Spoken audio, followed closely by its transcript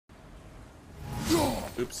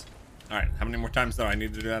Oops. All right, how many more times do I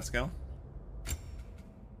need to do that skill?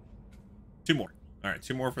 2 more. All right,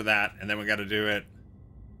 2 more for that, and then we got to do it.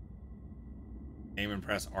 Aim and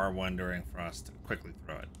press R1 during frost to quickly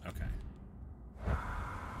throw it. Okay.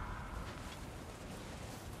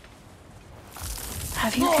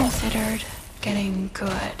 Have you considered getting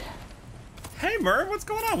good? Hey, Merv, what's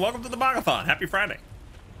going on? Welcome to the Bogathon. Happy Friday.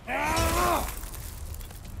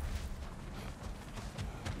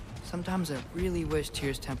 Sometimes I really wish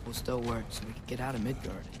Tyr's temple still worked so we could get out of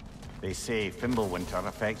Midgard. They say Fimbulwinter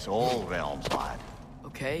affects all realms, lad.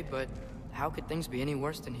 Okay, but how could things be any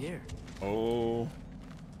worse than here? Oh.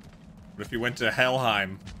 What if you went to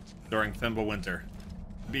Helheim during Fimbulwinter?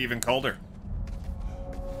 It'd be even colder.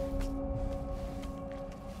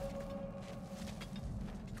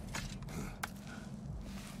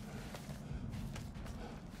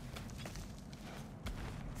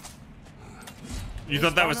 You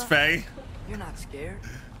thought that was Faye? You're not scared.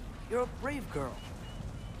 You're a brave girl.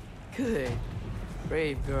 Good.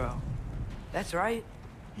 Brave girl. That's right.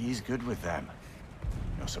 He's good with them.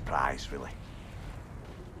 No surprise, really.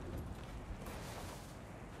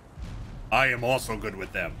 I am also good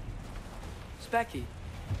with them. Specky.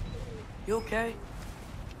 You okay?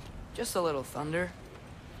 Just a little thunder.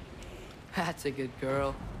 That's a good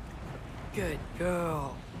girl. Good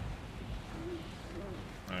girl.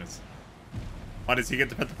 Nice. Why does he get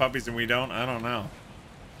to pet the puppies and we don't? I don't know.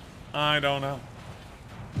 I don't know.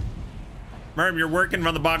 Merm, you're working,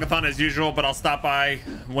 run the Bogathon as usual, but I'll stop by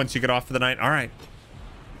once you get off for the night. All right.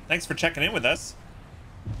 Thanks for checking in with us.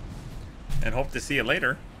 And hope to see you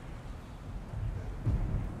later.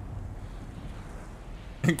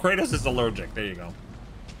 Kratos is allergic. There you go.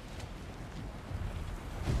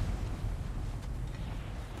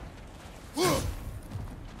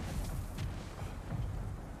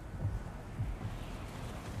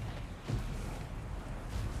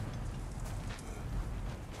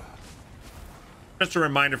 Just a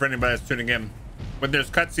reminder for anybody that's tuning in, when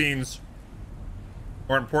there's cutscenes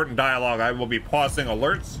or important dialogue, I will be pausing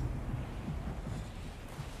alerts.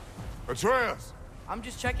 Atreus! I'm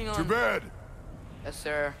just checking on... To bed! Yes,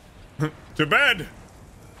 sir. To bed!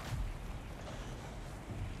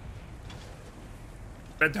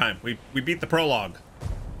 Bedtime. We beat the prologue.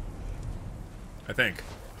 I think.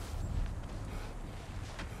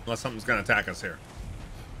 Unless something's gonna attack us here.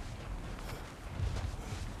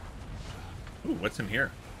 Ooh, what's in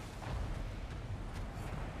here?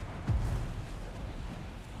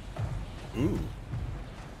 Ooh.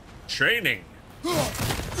 Training.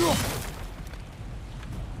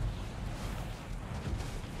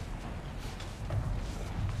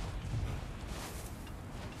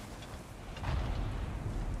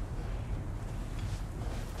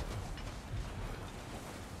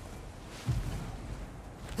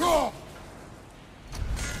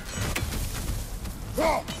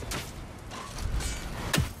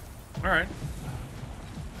 All right.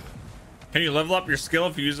 Can you level up your skill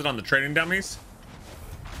if you use it on the training dummies?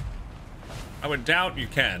 I would doubt you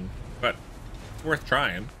can, but it's worth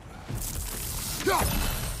trying.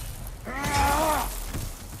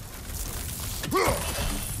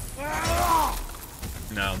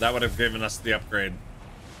 No, that would have given us the upgrade.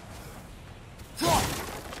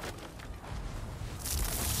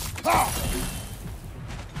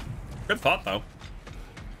 Good thought, though.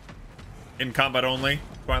 In combat only,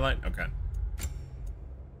 Twilight? Okay.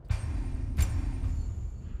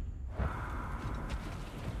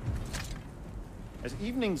 As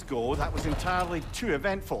evenings go, that was entirely too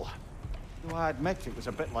eventful. Though I admit it was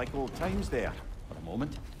a bit like old times there, for a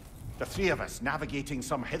moment. The 3 of us navigating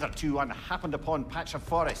some hitherto unhappened upon patch of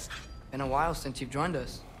forest. Been a while since you've joined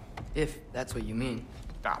us. If that's what you mean.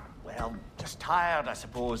 Ah, well, just tired, I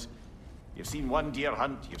suppose. You've seen one deer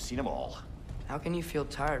hunt, you've seen them all. How can you feel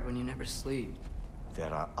tired when you never sleep?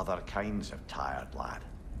 There are other kinds of tired, lad.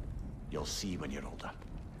 You'll see when you're older.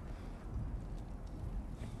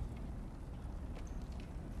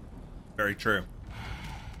 Very true.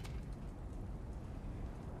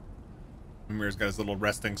 Mimir's got his little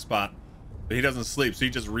resting spot. But he doesn't sleep, so he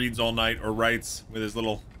just reads all night or writes with his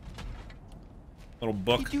little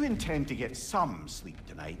book. You do intend to get some sleep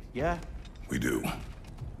tonight, yeah? We do.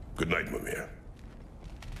 Good night, Mimir.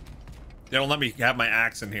 They don't let me have my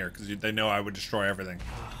axe in here because they know I would destroy everything.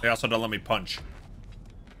 They also don't let me punch.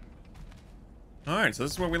 Alright, so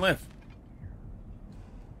this is where we live.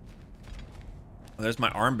 Oh, there's my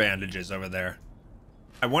arm bandages over there.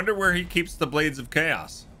 I wonder where he keeps the Blades of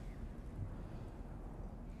Chaos.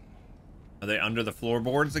 Are they under the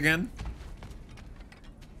floorboards again?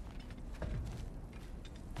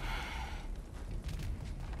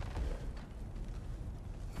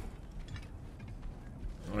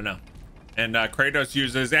 me know. And Kratos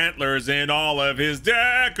uses antlers in all of his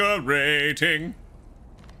decorating.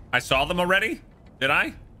 I saw them already? Did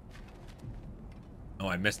I? Oh,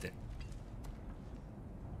 I missed it.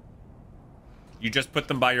 You just put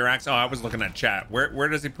them by your axe? Oh, I was looking at chat. Where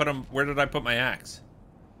does he put them? Where did I put my axe?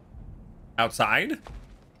 Outside?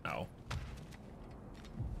 No.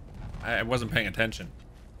 I wasn't paying attention.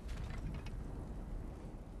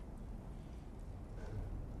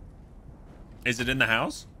 Is it in the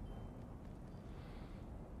house?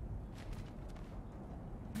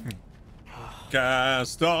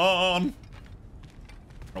 Cast on.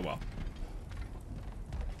 Oh well.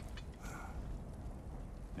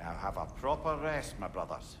 Now have a proper rest, my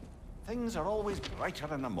brothers. Things are always brighter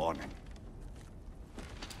in the morning.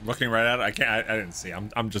 Looking right at it, I can't. I didn't see.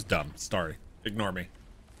 I'm just dumb. Sorry. Ignore me.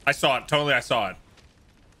 I saw it. Totally, I saw it.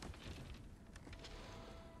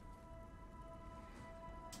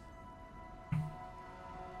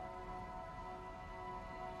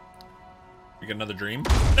 We get another dream.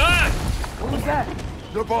 Ah! What was that?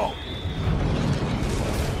 The ball.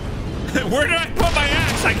 Where did I put my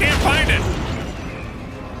axe? I can't find it.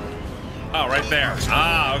 Oh, right there.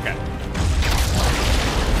 Ah, okay.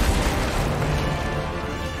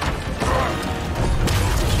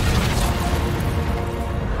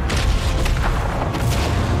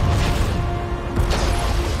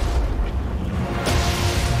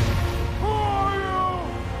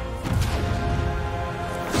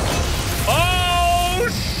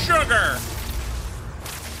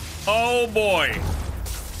 Oh boy.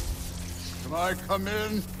 Can I come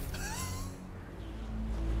in?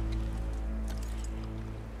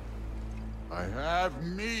 I have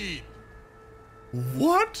meat.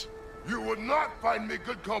 What? You would not find me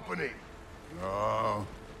good company. No.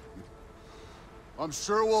 I'm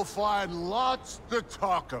sure we'll find lots to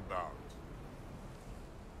talk about.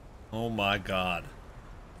 Oh my God.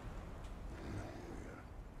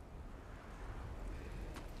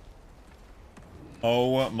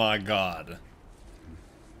 Oh my God.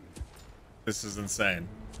 This is insane.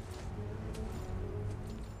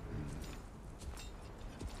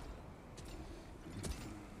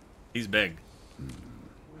 He's big.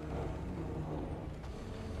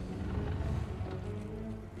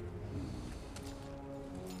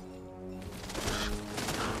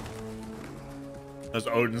 Those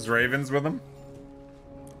Odin's ravens with him?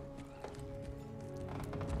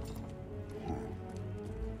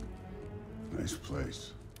 Nice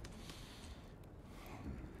place.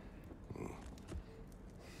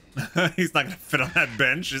 He's not gonna fit on that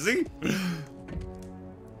bench, is he?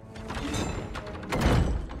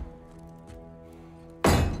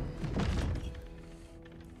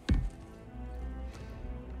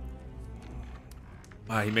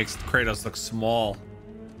 Wow, he makes Kratos look small.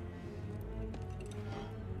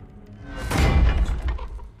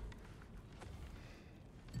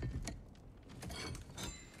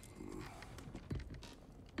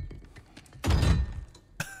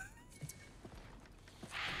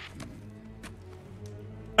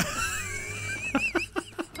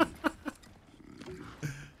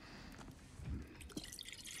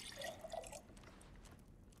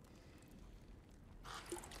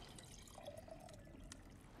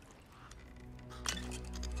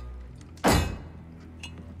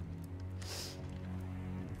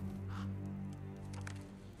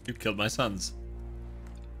 You killed my sons.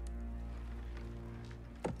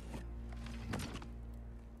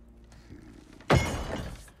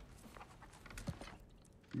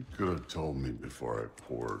 You could have told me before I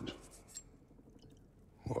poured.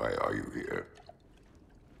 Why are you here?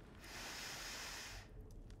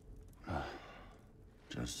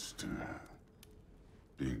 Just,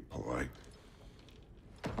 being polite.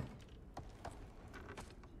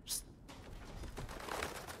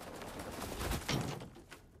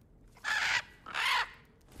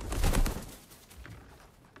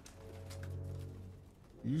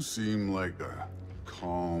 You seem like a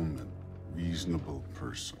calm and reasonable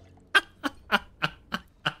person.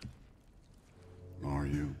 Are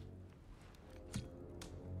you?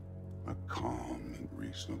 A calm and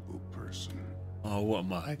reasonable person. Oh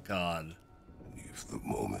my God. If the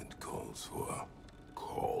moment calls for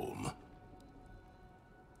calm.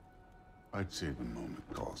 I'd say the moment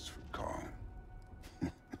calls for calm.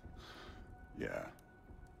 Yeah.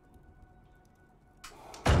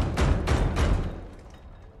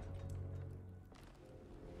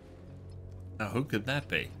 Now, who could that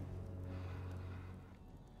be?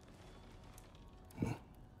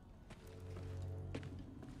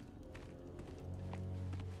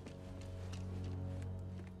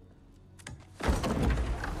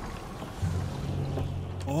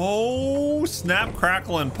 Oh, snap,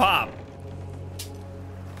 crackle, and pop.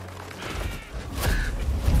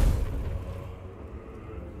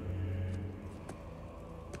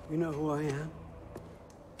 You know who I am?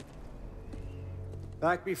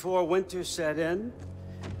 Back before winter set in,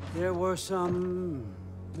 there were some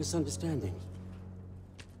misunderstandings.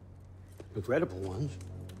 Regrettable ones.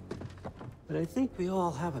 But I think we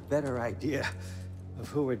all have a better idea of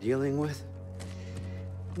who we're dealing with.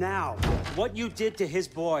 Now, what you did to his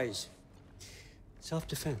boys.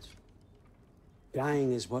 Self-defense.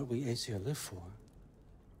 Dying is what we Aesir live for.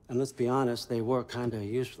 And let's be honest, they were kinda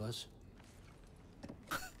useless.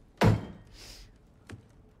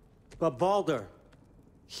 But Baldur,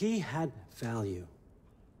 he had value.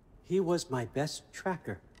 He was my best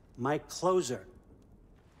tracker, my closer.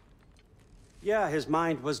 Yeah, his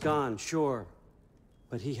mind was gone, sure.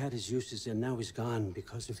 But he had his uses, and now he's gone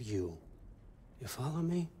because of you. You follow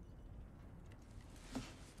me?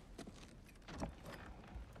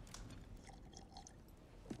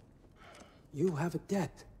 You have a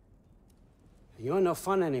debt. You're no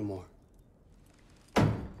fun anymore.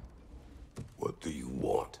 What do you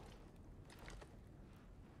want?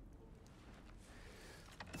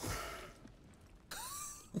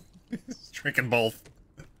 He's drinking both.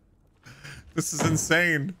 This is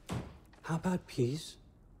insane. How about peace?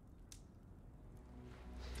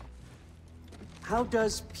 How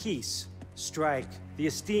does peace strike the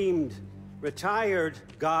esteemed, retired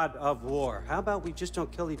god of war? How about we just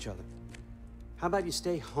don't kill each other? How about you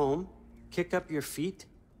stay home, kick up your feet,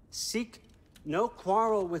 seek no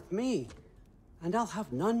quarrel with me, and I'll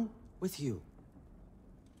have none with you.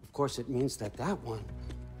 Of course, it means that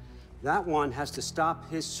that one has to stop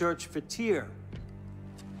his search for Tyr.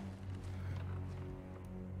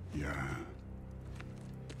 Yeah.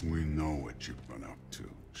 We know what you've been up to.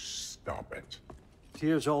 Stop it.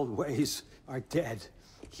 Tyr's old ways are dead.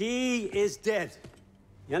 He is dead.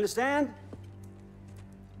 You understand?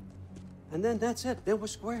 And then that's it. Then we're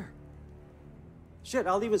square. Shit,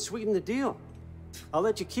 I'll even sweeten the deal. I'll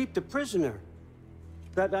let you keep the prisoner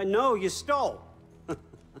that I know you stole.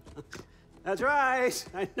 That's right.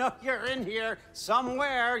 I know you're in here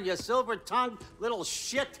somewhere, you silver-tongued little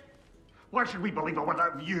shit. Why should we believe a word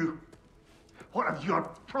out of you? What have your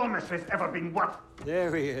promises ever been worth?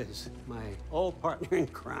 There he is, my old partner in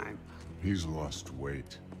crime. He's lost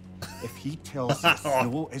weight. If he tells you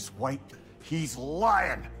snow is white, he's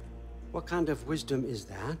lying. What kind of wisdom is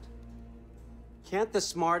that? Can't the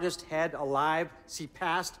smartest head alive see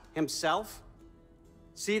past himself?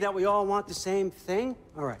 See that we all want the same thing?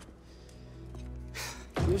 All right.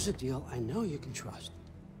 Here's a deal I know you can trust.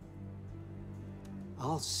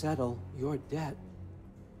 I'll settle your debt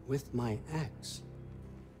with my ex.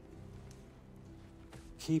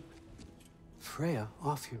 Keep Freya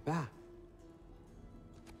off your back.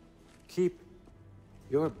 Keep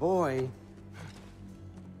your boy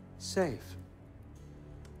safe.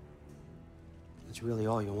 That's really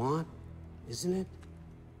all you want, isn't it?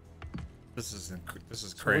 This is So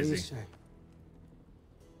crazy. what do you say?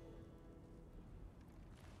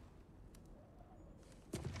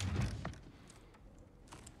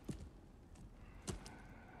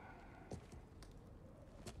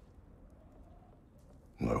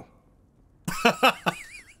 No.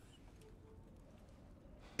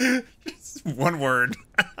 Just one word.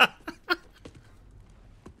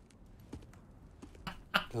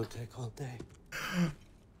 Don't take all day.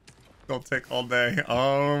 Don't take all day.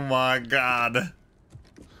 Oh my god.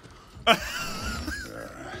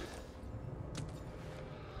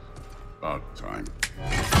 About time.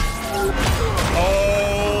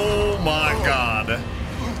 Oh my god.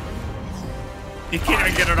 He can't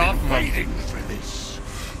even get it off of him. Waiting for this.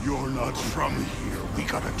 You're not from here. We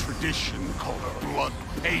got a tradition called blood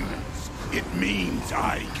payments. It means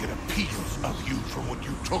I get a piece of you for what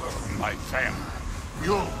you took from my family.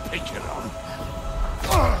 You'll pick it up.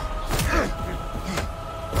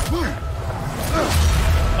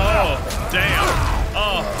 Oh, damn.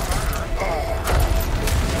 Oh.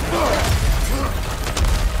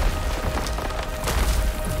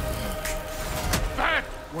 That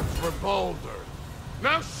was for Baldur.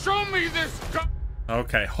 Now show me this gun.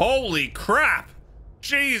 Okay, holy crap.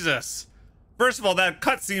 Jesus. First of all, that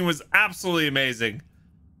cutscene was absolutely amazing.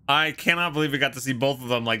 I cannot believe we got to see both of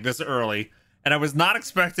them like this early. And I was not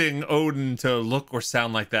expecting Odin to look or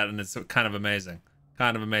sound like that, and it's kind of amazing.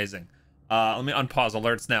 Kind of amazing. Let me unpause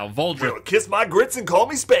alerts now. Voldra. Well, kiss my grits and call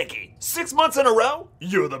me Spanky. 6 months in a row,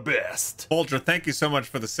 you're the best. Voldra, thank you so much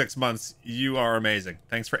for the 6 months. You are amazing.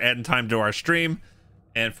 Thanks for adding time to our stream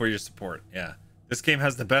and for your support. Yeah. This game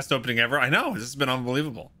has the best opening ever. I know. This has been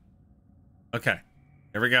unbelievable. Okay.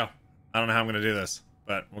 Here we go. I don't know how I'm going to do this,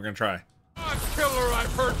 but we're going to try. A killer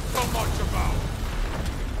I've heard so much about.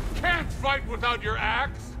 Can't fight without your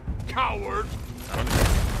axe, coward.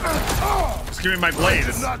 Just give me my blade.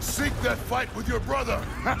 I did not seek that fight with your brother.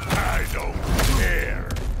 I don't care.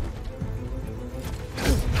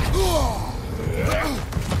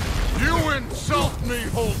 You insult me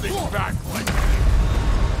holding back like that.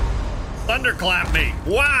 Thunderclap me.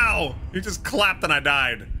 Wow. You just clapped and I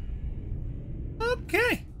died.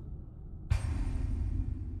 Okay.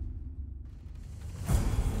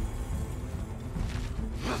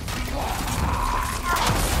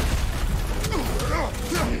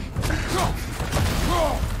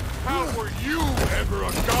 How were you ever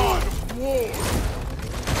a god of war?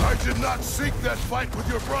 I did not seek that fight with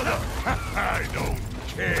your brother. I don't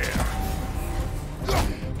care.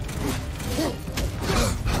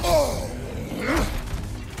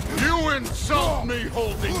 You insult me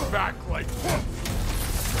holding back like that.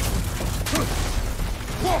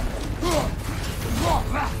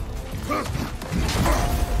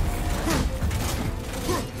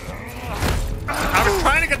 I was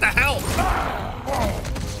trying to get the health.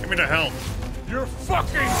 Give me the health. You're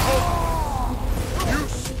fucking hope. You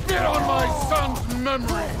spit on my son's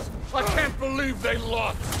memories. I can't believe they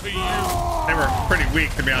lost to you. They were pretty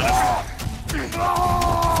weak, to be honest.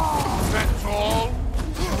 That's all?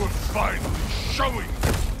 You were finally showing.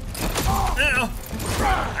 Ow.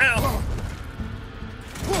 Ow.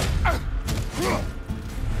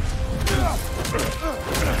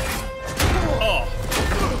 Oh.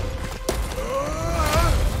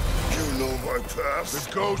 You know my past.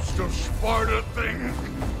 The ghost of Sparta thing?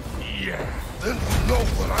 Yeah. Then you know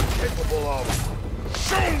what I'm capable of.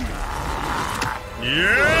 Show me!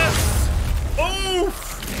 Yes! Oof!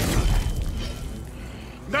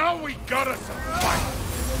 Now we got us a fight.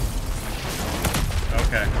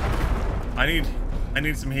 Okay. I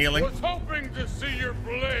need some healing. Was hoping to see your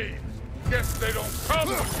blades. Guess they don't come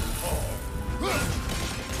when you call.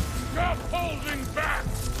 Stop holding back.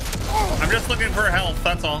 I'm just looking for health,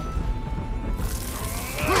 that's all.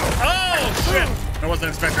 Oh, shit! I wasn't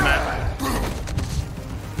expecting that.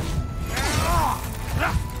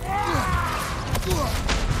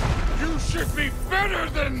 You should be better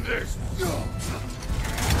than this.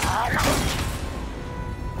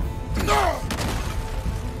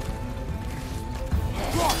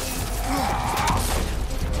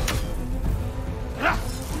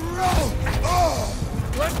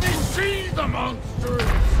 Let me see the monster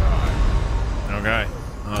inside. Okay.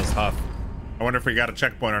 Oh, that's tough. I wonder if we got a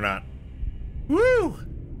checkpoint or not. Woo!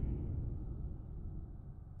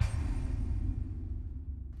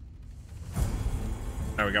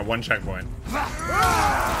 Now we got one checkpoint.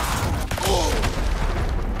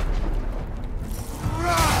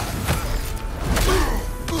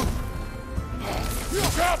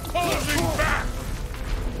 Stop holding back!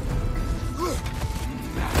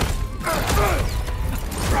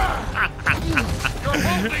 You're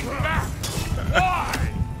holding back! Why?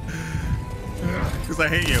 Because I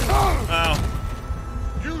hate you. Oh.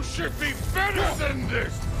 You should be better than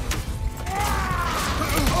this!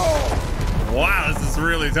 Wow, this is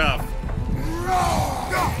really tough.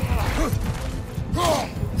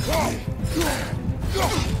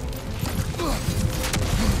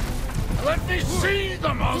 Let me see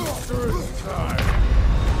the monster inside!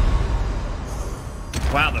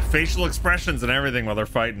 Wow, the facial expressions and everything while they're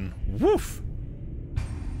fighting. Woof.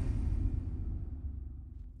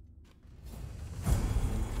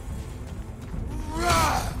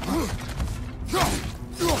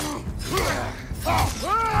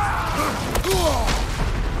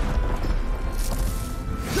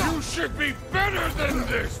 You should be better than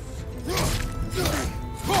this!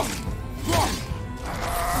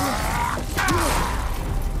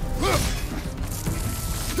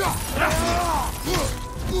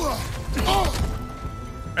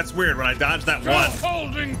 That's weird when I dodged that one.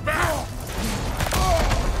 Holding back!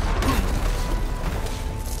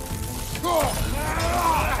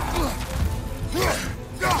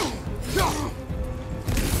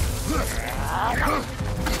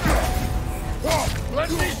 Let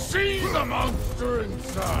me see the monster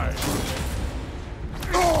inside!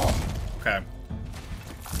 Okay.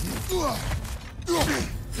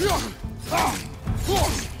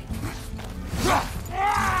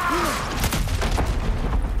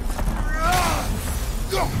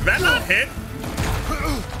 Did that not hit?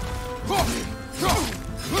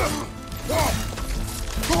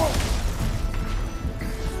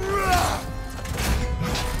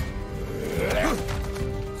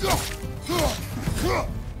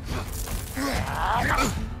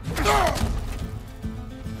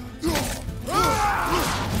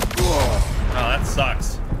 Oh, that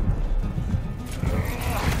sucks.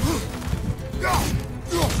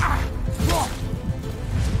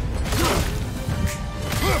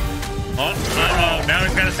 Oh.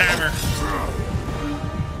 hammer.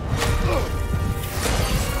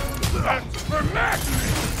 That's for Magni!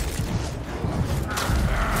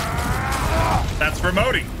 That's for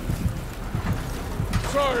Modi.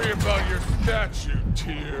 Sorry about your statue,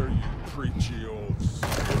 Tyr, you preachy old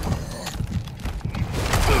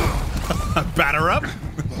Batter up.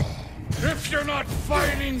 If you're not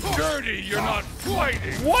fighting dirty, you're not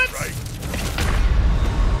fighting. What? Right?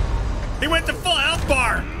 He went to full health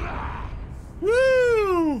bar.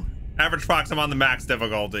 Woo! Average Fox, I'm on the max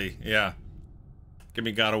difficulty. Yeah. Give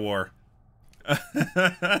me God of War.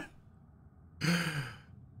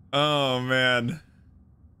 Oh, man.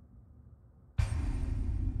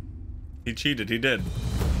 He cheated. He did.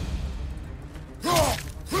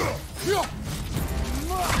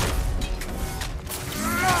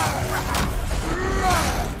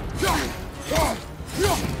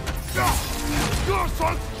 Your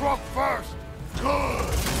son struck first.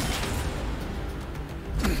 Good.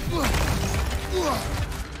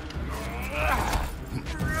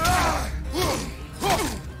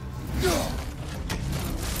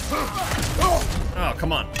 Oh,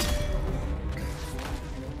 come on.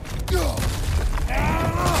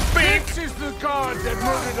 This is the god that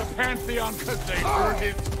murdered a pantheon because they hurt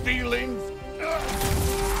his feelings.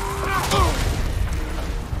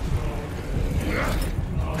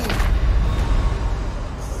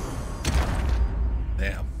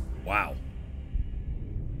 Damn. Wow.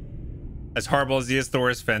 As horrible as he is, Thor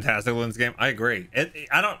is fantastic in this game. I agree.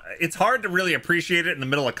 It's hard to really appreciate it in the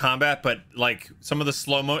middle of combat, but like some of the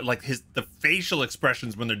slow-mo, like the facial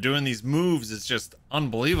expressions when they're doing these moves is just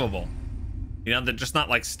unbelievable. You know, they're just not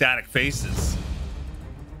like static faces.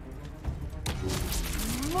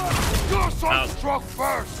 Your son struck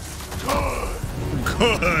first.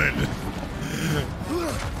 Good.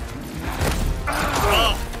 Good.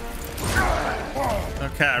 Oh.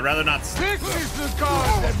 Okay, I'd rather not. This is the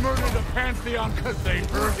god that murdered a pantheon because they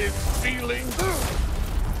hurt his feelings.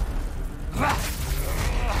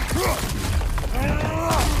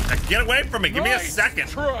 Get away from me. Give me a second.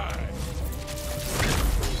 Try.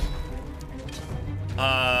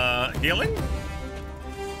 Healing?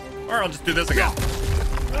 Or I'll just do this again.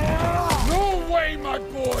 No way my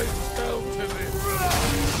boys fell to this.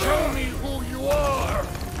 Show me who you are.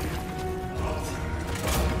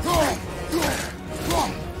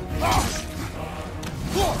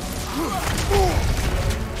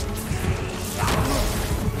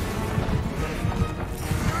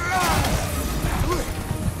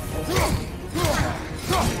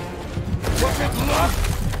 Was it luck?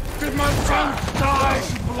 Did my son die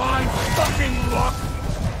blind fucking luck?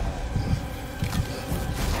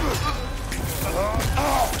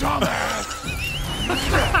 Dumbass! You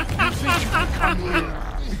think you can come here,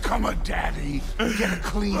 become a daddy, get a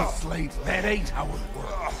clean slate? That ain't how it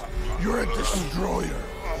works. You're a destroyer,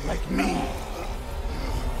 like me.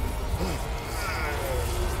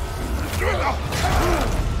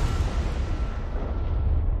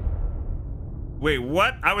 Wait,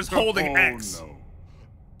 what? I was holding X. No.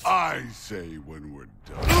 I say when we're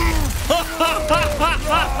done.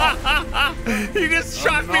 He just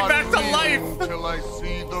shocked me back to life. Until I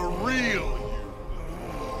see the real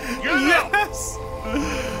you. Yes.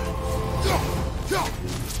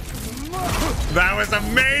 That was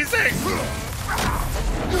amazing.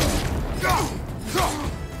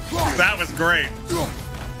 That was great.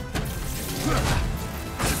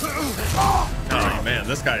 Oh man,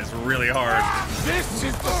 this guy is really hard. This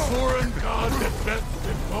is the foreign god that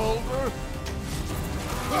bested Boulder.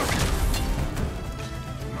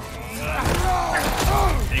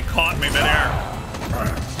 He caught me midair.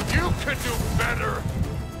 You could do better.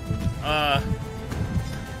 Oh.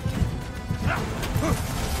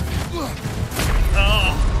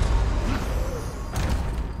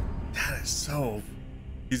 That is so.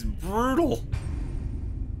 He's brutal.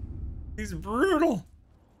 He's brutal.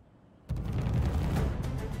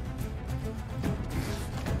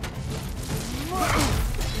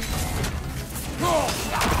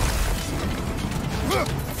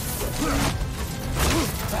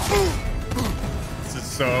 This is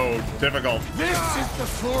so difficult. This is the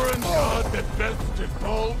foreign god that bested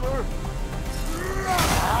Boulder.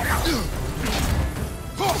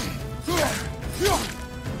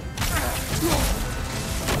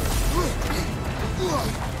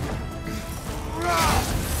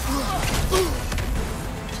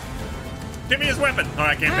 Give me his weapon. Oh,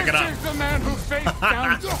 I can't pick it up. This is the man who faced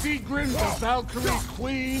down Sigrun, the Valkyrie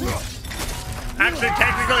Queen. Actually,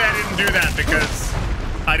 technically, I didn't do that because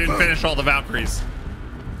I didn't finish all the Valkyries.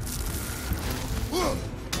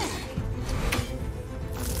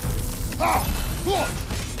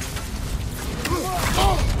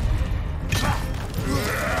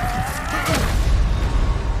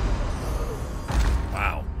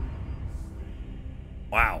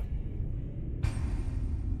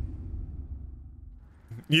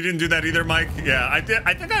 You didn't do that either, Mike? Yeah, I did.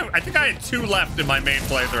 I think I had 2 left in my main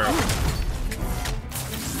playthrough.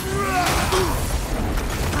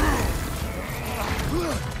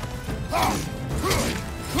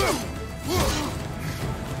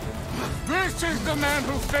 This is the man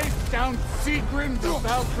who faced down Sigrun, the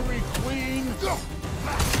Valkyrie Queen.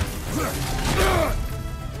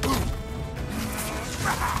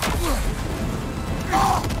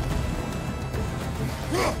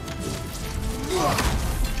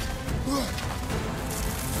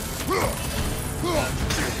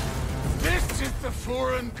 This is the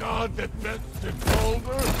foreign god that bested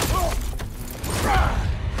Boulder.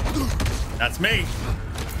 That's me.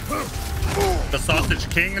 The Sausage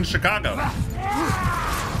King in Chicago.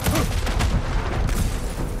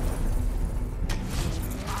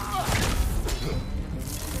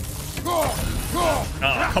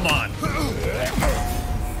 Oh, come on.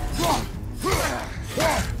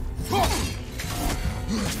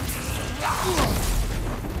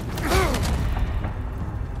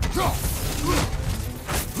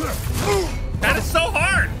 That is so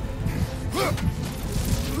hard.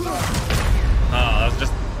 Oh, that was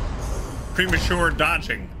just premature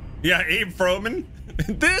dodging. Yeah, Abe Froman.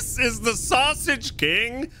 This is the Sausage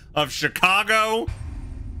King of Chicago.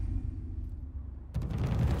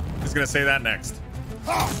 He's gonna say that next.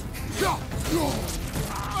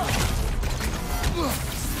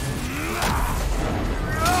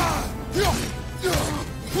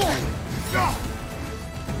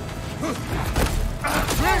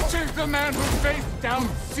 This is the man who faced down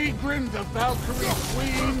Sigrun, the Valkyrie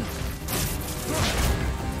Queen.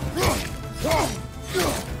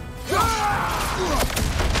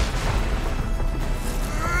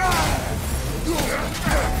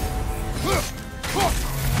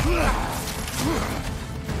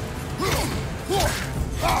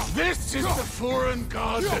 This is the foreign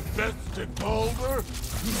god that bested Boulder.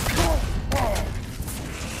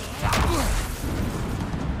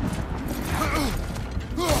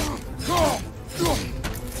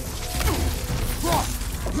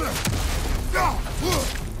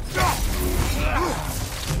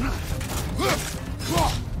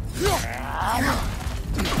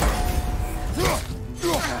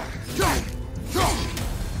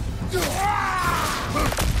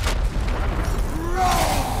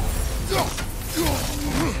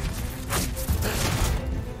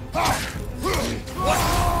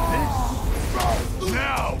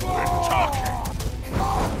 Now we're talking.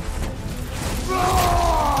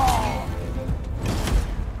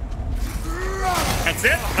 That's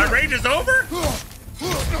it? My rage is over?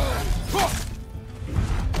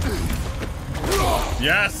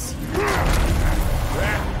 Yes.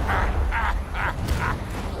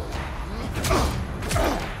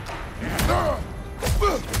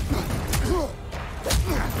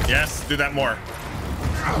 Yes, do that more.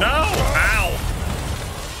 No! Ow!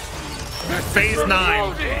 Phase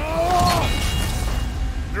 9.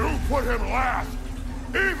 You put him last,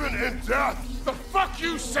 even in death. The fuck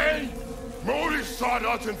you say? Modi saw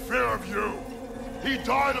us in fear of you. He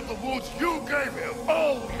died of the wounds you gave him.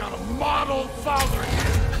 Oh, we got a model father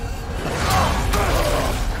here.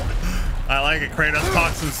 I like it. Kratos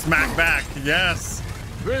talks some smack back. Yes.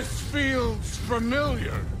 This feels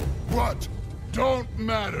familiar. What? Don't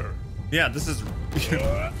matter. Yeah, this is...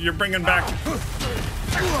 You're bringing back...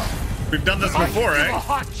 We've done this before, I eh? give a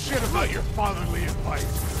hot shit about your fatherly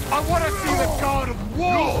advice. I want to see the god of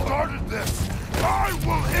war. You started this. I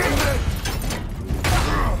will end it.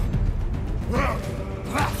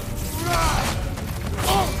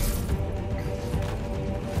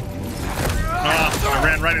 I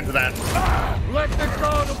ran right into that. Let the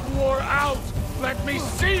god of war out. Let me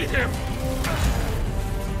see him.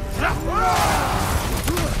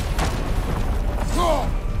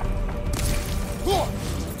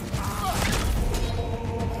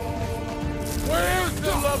 Where's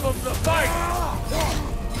the love of the fight?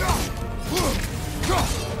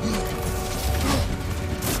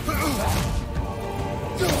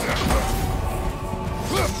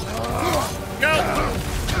 Go!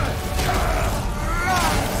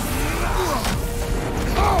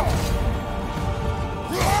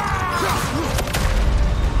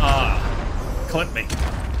 Clip me.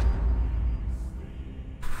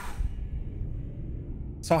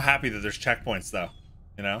 So happy that there's checkpoints though,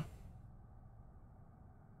 you know?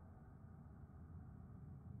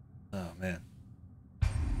 Oh man.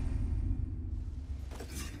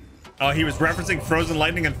 Oh, he was referencing Frozen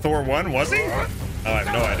Lightning in Thor 1, was he? Oh, I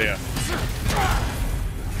have no idea.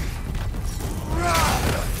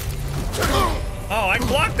 Oh, I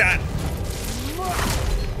blocked that.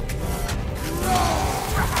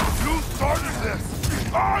 You started this.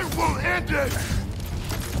 I will end it.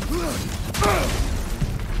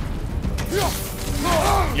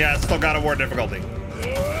 Yeah, it's still God of War difficulty.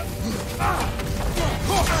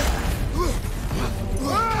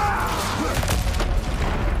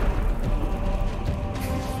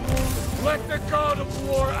 Let the God of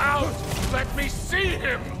War out! Let me see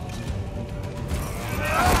him!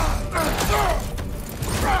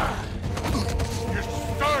 You're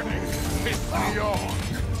starting to piss me off.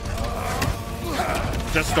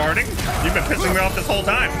 Just starting? You've been pissing me off this whole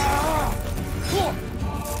time.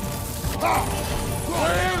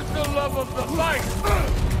 Where's the love of the fight?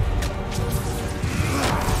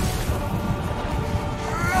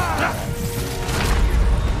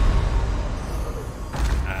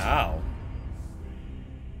 Ow.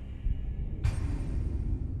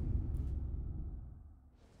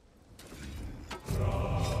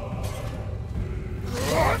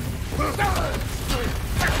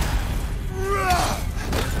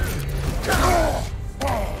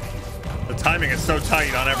 The timing is so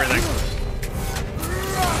tight on everything.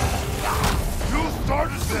 You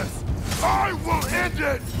started this! I will end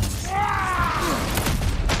it!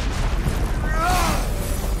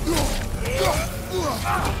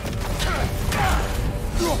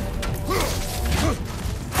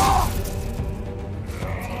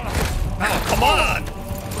 Oh, come on!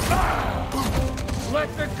 Let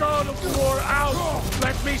the God of War out!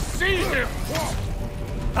 Let me see him!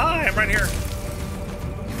 Hi, I'm right here.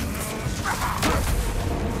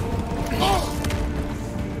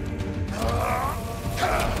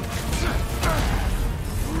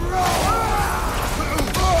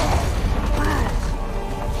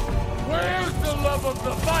 Where's the love of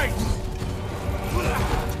the fight?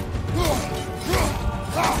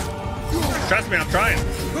 Trust me, I'm trying.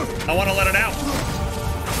 I want to let it out.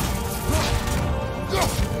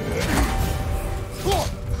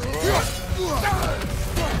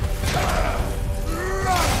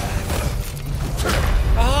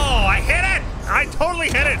 Oh, I hit it! I totally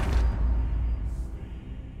hit it!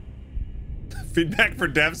 Feedback for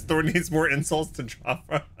devs, Thor needs more insults to drop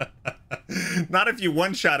from. Not if you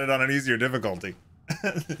one-shot it on an easier difficulty.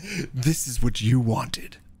 This is what you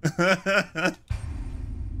wanted.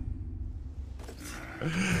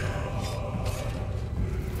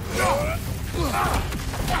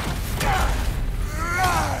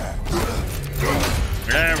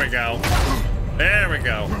 There we go. There we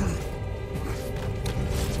go.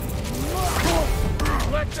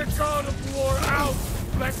 Let the God of War out!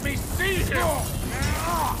 Let me see him!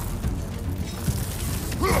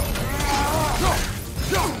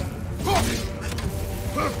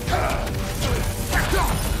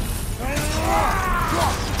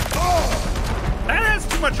 That has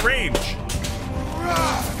too much range.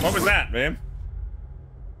 What was that, man?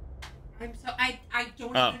 I'm so I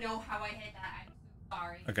don't even know how I hit that. I'm so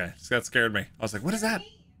sorry. Okay, so that scared me. I was like, what is that?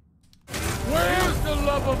 Where's the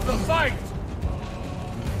love of the fight?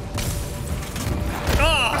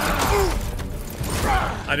 Oh!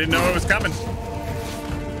 I didn't know it was coming.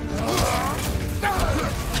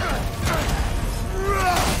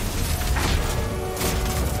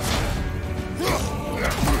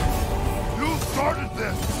 You started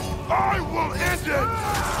this! I will end it!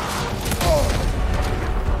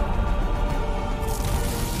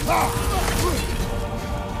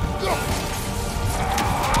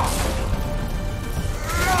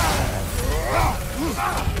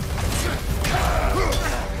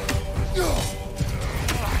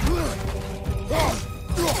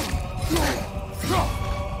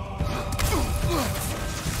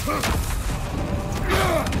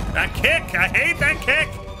 That kick! I hate that kick!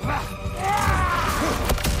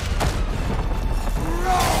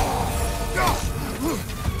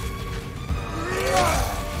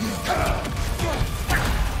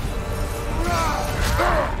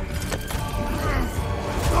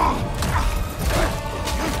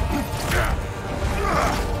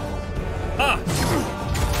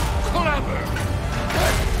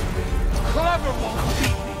 Clever won't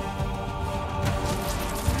beat me!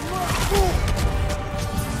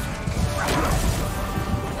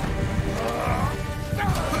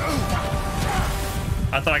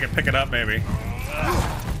 I thought I could pick it up, maybe.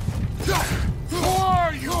 Who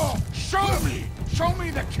are you? Show me! Show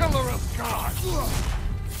me the killer of gods!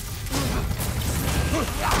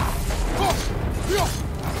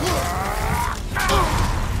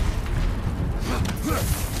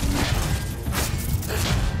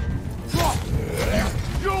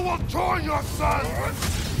 You will join your son!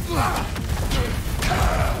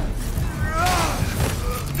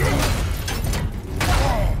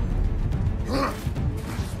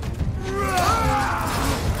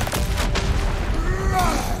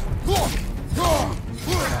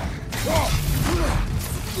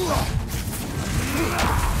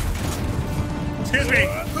 Excuse me.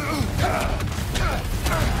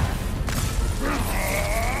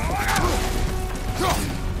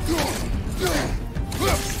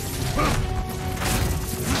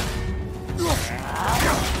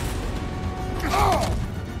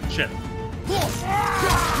 Shit.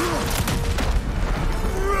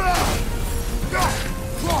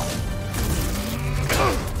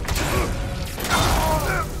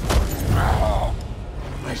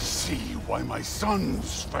 I see why my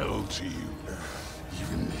sons fell to you.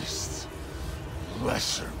 Even this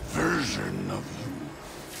lesser version of you.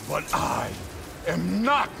 But I am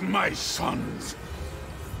not my sons.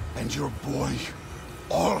 And your boy,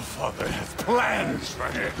 Allfather, has plans for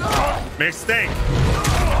him. Mistake.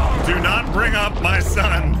 Do not bring up my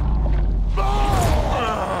son.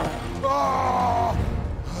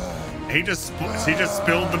 He just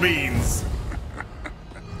spilled the beans.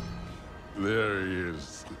 There he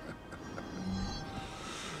is.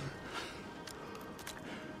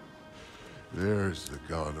 There's the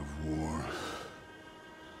god of war.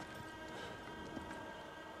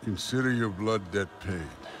 Consider your blood debt paid.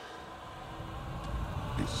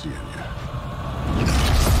 Be seeing you.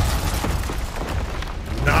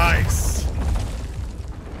 Nice.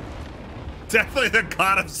 Definitely the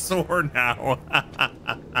god of sword now.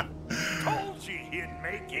 Told you he'd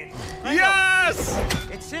make it. Yes!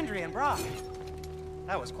 It's Sindri and Brock.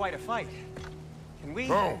 That was quite a fight. Can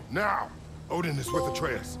we... Oh, now! Odin is with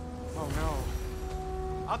Atreus. Oh,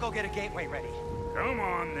 no. I'll go get a gateway ready. Come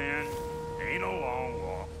on, then. Ain't a long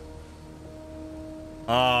walk.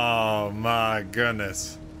 Oh, my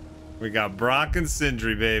goodness. We got Brock and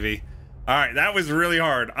Sindri, baby. All right, that was really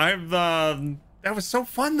hard. That was so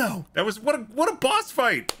fun, though. That was... What a boss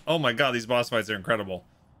fight. Oh, my God, these boss fights are incredible.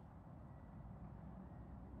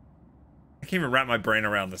 I can't even wrap my brain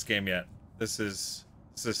around this game yet. This is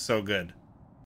so good.